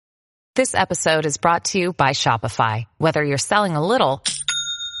This episode is brought to you by Shopify. Whether you're selling a little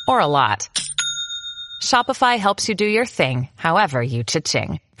or a lot, Shopify helps you do your thing, however you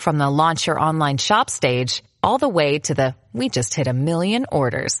cha-ching. From the launch your online shop stage, all the way to the we just hit 1 million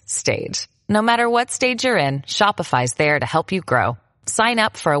orders stage. No matter what stage you're in, Shopify's there to help you grow. Sign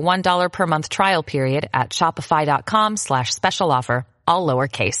up for a $1 per month trial period at shopify.com/special offer, all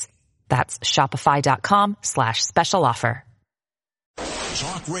lowercase. That's shopify.com/special offer.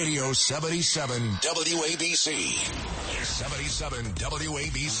 Talk Radio 77 WABC. 77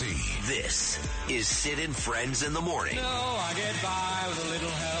 WABC. This is Sid and Friends in the Morning. No, I get by with a little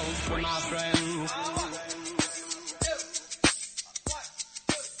help from my friends.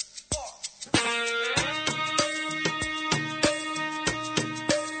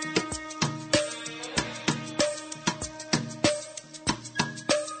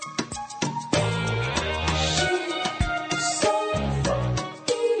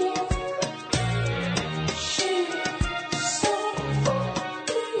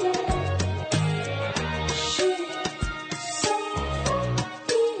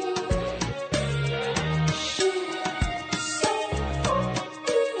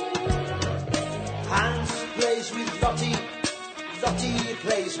 Lottie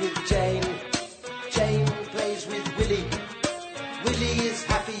plays with Jane. Jane plays with Willie. Willie is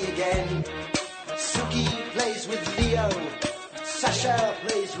happy again. Suki plays with Leo. Sasha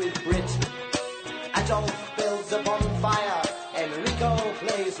plays with Brit. Adolf builds a bonfire. Enrico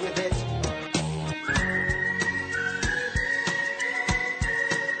plays with it.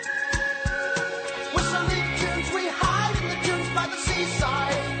 Whistling tunes, we hide in the dunes by the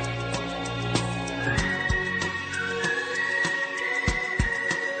seaside.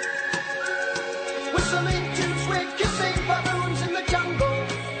 Whistling tunes, we're kissing baboons in the jungle.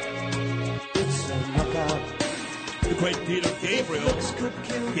 It's a knockout. The great Peter Gabriel.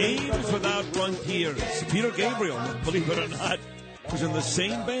 Games Without Frontiers. Peter Gabriel, believe it or not, was in the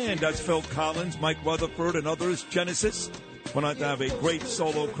same band as Phil Collins, Mike Rutherford, and others, Genesis. Went on to have a great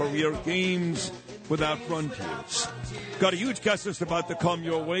solo career. Games Without Frontiers. Got a huge guest list about to come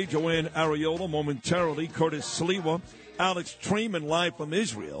your way. Joann Ariola momentarily. Curtis Sliwa. Alex Traiman live from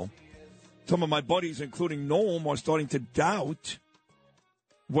Israel. Some of my buddies, including Noam, are starting to doubt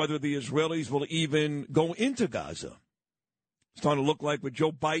whether the Israelis will even go into Gaza. It's starting to look like with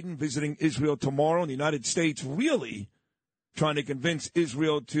Joe Biden visiting Israel tomorrow and the United States really trying to convince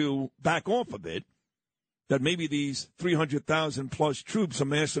Israel to back off a bit, that maybe these 300,000-plus troops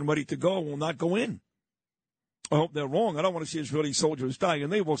amassed and ready to go will not go in. I hope they're wrong. I don't want to see Israeli soldiers die,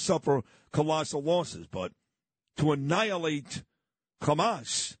 and they will suffer colossal losses. But to annihilate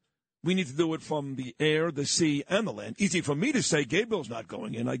Hamas, we need to do it from the air, the sea, and the land. Easy for me to say Gabriel's not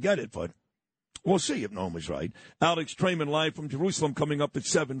going in. I get it, but we'll see if Noam is right. Alex Traiman live from Jerusalem coming up at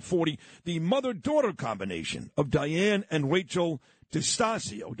 7:40. The mother-daughter combination of Diane and Rachel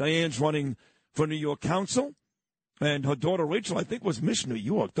DeStasio. Diane's running for New York Council, and her daughter Rachel, I think, was Miss New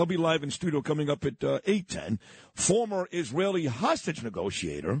York. They'll be live in studio coming up at 8:10. Former Israeli hostage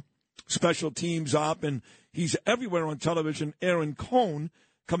negotiator, special teams op, and he's everywhere on television, Aaron Cohn,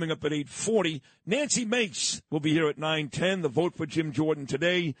 coming up at 8:40. Nancy Mace will be here at 9:10. The vote for Jim Jordan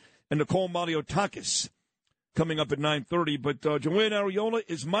today. And Nicole Maliotakis coming up at 9:30. But Joann Ariola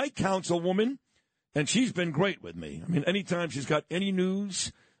is my councilwoman, and she's been great with me. I mean, anytime she's got any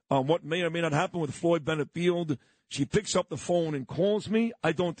news on what may or may not happen with Floyd Bennett Field, she picks up the phone and calls me.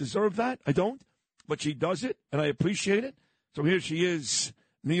 I don't deserve that. I don't. But she does it, and I appreciate it. So here she is,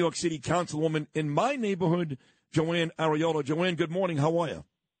 New York City councilwoman in my neighborhood, Joann Ariola. Joann, good morning. How are you?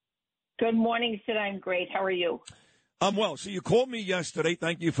 Good morning, Sid. I'm great. How are you? I'm well. So you called me yesterday.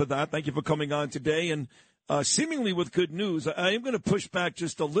 Thank you for that. Thank you for coming on today. And seemingly with good news, I am going to push back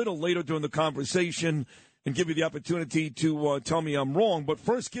just a little later during the conversation and give you the opportunity to tell me I'm wrong. But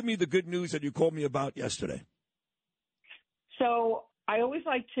first, give me the good news that you called me about yesterday. So I always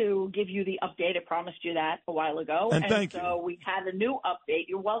like to give you the update. I promised you that a while ago. And thank you. So we had a new update.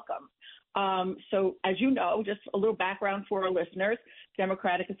 You're welcome. So as you know, just a little background for our listeners,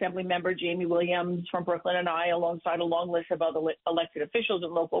 Democratic Assembly member Jamie Williams from Brooklyn and I, alongside a long list of other elected officials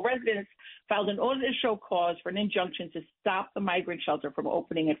and local residents, filed an order to show cause for an injunction to stop the migrant shelter from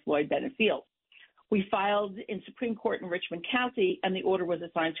opening at Floyd Bennett Field. We filed in Supreme Court in Richmond County, and the order was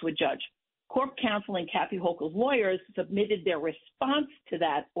assigned to a judge. Corp Counsel and Kathy Hochul's lawyers submitted their response to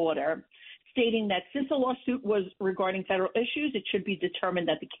that order, stating that since the lawsuit was regarding federal issues, it should be determined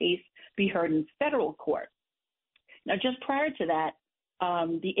that the case be heard in federal court. Now, just prior to that,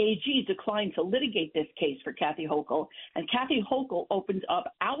 the AG declined to litigate this case for Kathy Hochul, and Kathy Hochul opened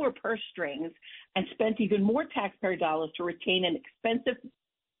up our purse strings and spent even more taxpayer dollars to retain an expensive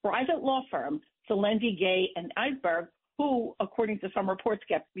private law firm, Selendi, Gay, and Eisberg, who, according to some reports,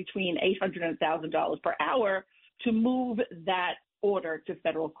 get between $800 and $1,000 per hour to move that order to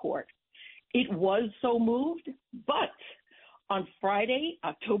federal court. It was so moved, but on Friday,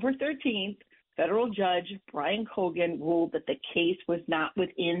 October 13th, federal judge Brian Cogan ruled that the case was not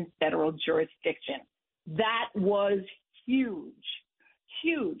within federal jurisdiction. That was huge,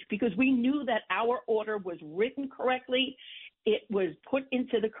 because we knew that our order was written correctly. It was put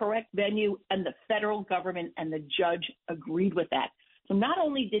into the correct venue, and the federal government and the judge agreed with that. So not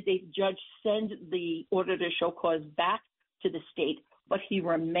only did the judge send the order to show cause back to the state, but he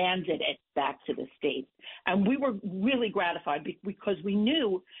remanded it back to the state. And we were really gratified because we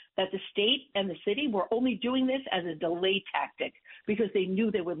knew that the state and the city were only doing this as a delay tactic because they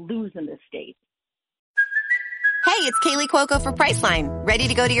knew they would lose in the state. Hey, it's Kaylee Cuoco for Priceline. Ready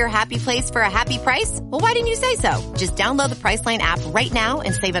to go to your happy place for a happy price? Well, why didn't you say so? Just download the Priceline app right now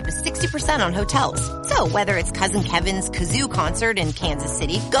and save up to 60% on hotels. So whether it's Cousin Kevin's Kazoo Concert in Kansas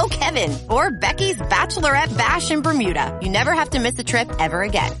City, go Kevin, or Becky's Bachelorette Bash in Bermuda, you never have to miss a trip ever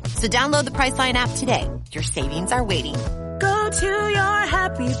again. So download the Priceline app today. Your savings are waiting. Go to your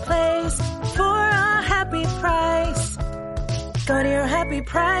happy place for a happy price. Go to your happy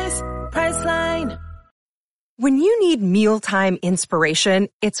price, Priceline. When you need mealtime inspiration,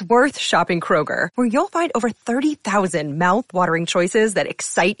 it's worth shopping Kroger, where you'll find over 30,000 mouth-watering choices that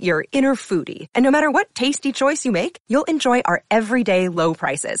excite your inner foodie. And no matter what tasty choice you make, you'll enjoy our everyday low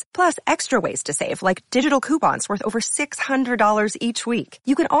prices, plus extra ways to save, like digital coupons worth over $600 each week.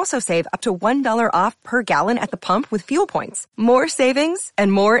 You can also save up to $1 off per gallon at the pump with fuel points. More savings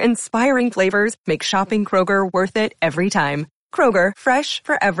and more inspiring flavors make shopping Kroger worth it every time. Kroger, fresh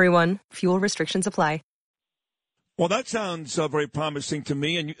for everyone. Fuel restrictions apply. Well, that sounds very promising to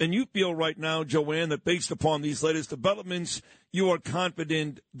me. And you feel right now, Joann, that based upon these latest developments, you are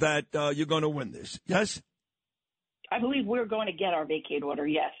confident that you're going to win this, yes? I believe we're going to get our vacate order,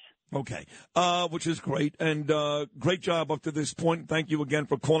 yes. Okay, which is great. And great job up to this point. Thank you again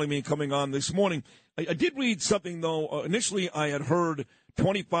for calling me and coming on this morning. I did read something, though. Initially, I had heard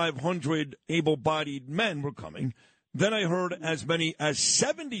 2,500 able-bodied men were coming. Then I heard as many as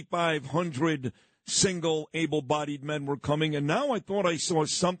 7,500 single able-bodied men were coming, and now I thought I saw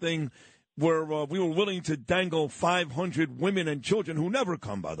something where we were willing to dangle 500 women and children, who never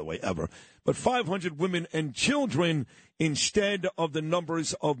come, by the way, ever, but 500 women and children instead of the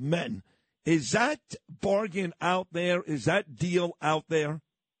numbers of men. Is that bargain out there? Is that deal out there?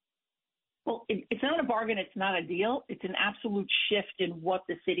 Well, it's not a bargain. It's not a deal. It's an absolute shift in what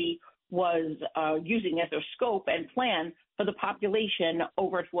the city was using as their scope and plan for the population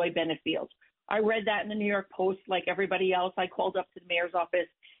over at Floyd Bennett Field. I read that in the New York Post like everybody else. I called up to the mayor's office,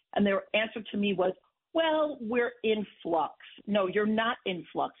 and their answer to me was, well, we're in flux. No, you're not in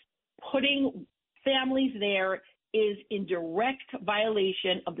flux. Putting families there is in direct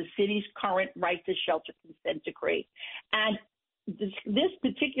violation of the city's current right to shelter consent decree. And this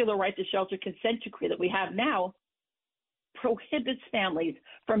particular right to shelter consent decree that we have now prohibits families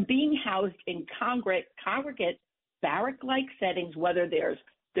from being housed in congregate barrack-like settings, whether there's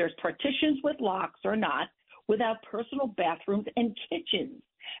partitions with locks or not, without personal bathrooms and kitchens.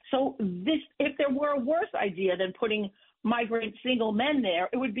 So if there were a worse idea than putting migrant single men there,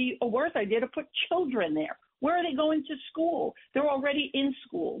 it would be a worse idea to put children there. Where are they going to school? They're already in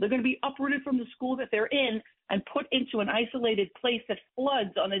school. They're going to be uprooted from the school that they're in and put into an isolated place that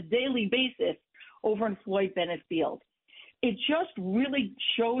floods on a daily basis over in Floyd Bennett Field. It just really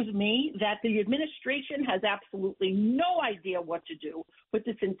shows me that the administration has absolutely no idea what to do with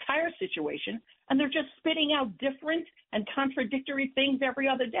this entire situation, and they're just spitting out different and contradictory things every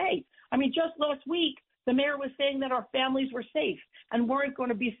other day. I mean, just last week, the mayor was saying that our families were safe and weren't going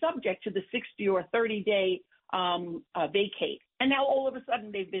to be subject to the 60 or 30-day vacate. And now all of a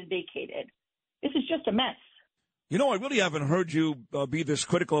sudden they've been vacated. This is just a mess. You know, I really haven't heard you be this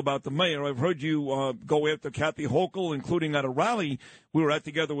critical about the mayor. I've heard you go after Kathy Hochul, including at a rally we were at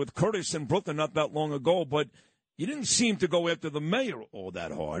together with Curtis in Brooklyn not that long ago. But you didn't seem to go after the mayor all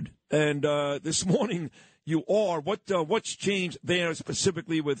that hard. And this morning you are. What's changed there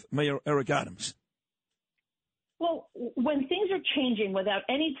specifically with Mayor Eric Adams? Well, when things are changing without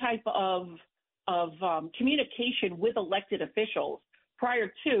any type of communication with elected officials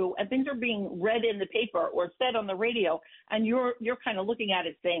prior to, and things are being read in the paper or said on the radio, and you're kind of looking at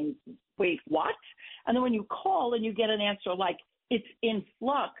it saying, wait, what? And then when you call and you get an answer like, it's in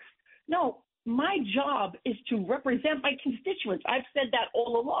flux. No, my job is to represent my constituents. I've said that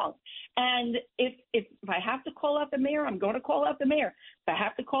all along. And if I have to call out the mayor, I'm going to call out the mayor. If I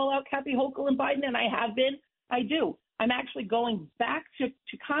have to call out Kathy Hochul and Biden, and I have been, I do. I'm actually going back to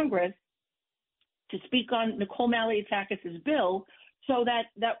Congress to speak on Nicole Malliotakis' bill so that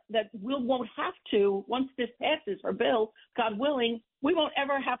we won't have to, once this passes, her bill, God willing, we won't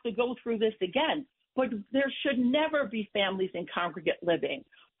ever have to go through this again. But there should never be families in congregate living.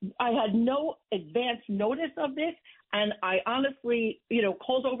 I had no advance notice of this, and I honestly,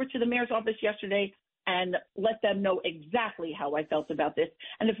 called over to the mayor's office yesterday and let them know exactly how I felt about this.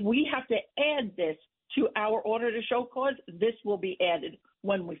 And if we have to add this to our order to show cause, this will be added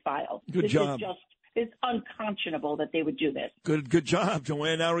when we file. Good job. It's unconscionable that they would do this. Good job,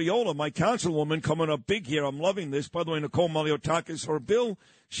 Joann Ariola, my councilwoman, coming up big here. I'm loving this. By the way, Nicole Malliotakis, her bill,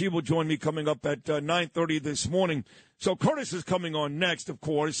 she will join me coming up at 9:30 this morning. So Curtis is coming on next, of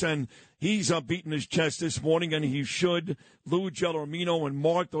course, and he's beating his chest this morning, and he should. Lou Gelormino and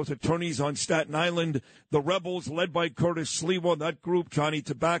Mark, those attorneys on Staten Island, the rebels led by Curtis Sliwa, that group, Johnny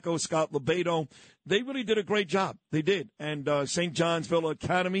Tobacco, Scott Lebedo, they really did a great job. They did. And St. Johnsville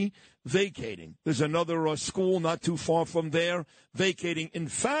Academy vacating. There's another school not too far from there vacating. In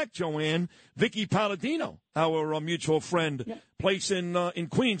fact, Joann, Vicky Palladino, our mutual friend, place in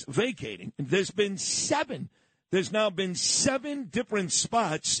Queens, vacating. And there's now been seven different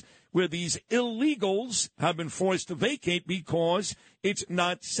spots where these illegals have been forced to vacate because it's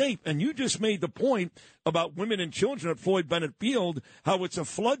not safe. And you just made the point about women and children at Floyd Bennett Field, how it's a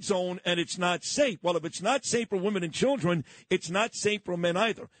flood zone and it's not safe. Well, if it's not safe for women and children, it's not safe for men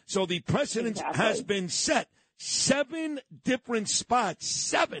either. So the precedent has been set. 7 different spots,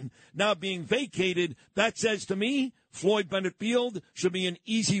 7 now being vacated. That says to me, Floyd Bennett Field should be an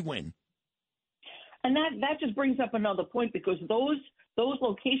easy win. And that just brings up another point, because those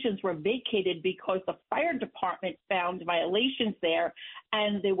locations were vacated because the fire department found violations there,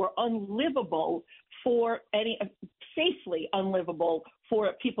 and they were unlivable safely unlivable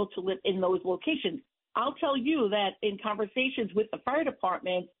for people to live in those locations. I'll tell you that in conversations with the fire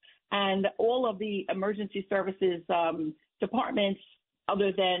department and all of the emergency services departments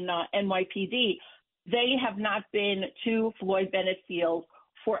other than NYPD, they have not been to Floyd Bennett Field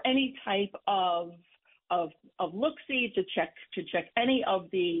for any type of look-see, to check any of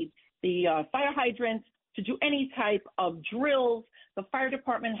the fire hydrants, to do any type of drills. The fire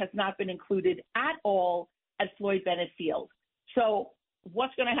department has not been included at all at Floyd Bennett Field. So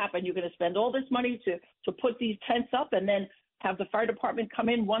what's going to happen? You're going to spend all this money to put these tents up and then have the fire department come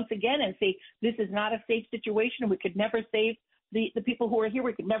in once again and say, this is not a safe situation. We could never save the people who are here.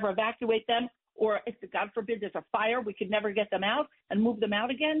 We could never evacuate them. Or if, God forbid, there's a fire, we could never get them out and move them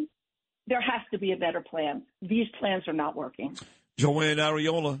out again. There has to be a better plan. These plans are not working. Joann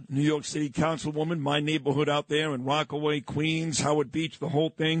Ariola, New York City Councilwoman, my neighborhood out there in Rockaway, Queens, Howard Beach, the whole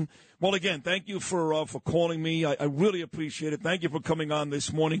thing. Well, again, thank you for calling me. I really appreciate it. Thank you for coming on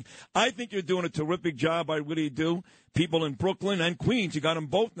this morning. I think you're doing a terrific job. I really do. People in Brooklyn and Queens, you got them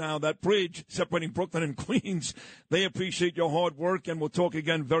both now, that bridge separating Brooklyn and Queens. They appreciate your hard work, and we'll talk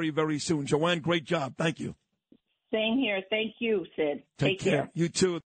again very, very soon. Joann, great job. Thank you. Same here. Thank you, Sid. Take care. You too.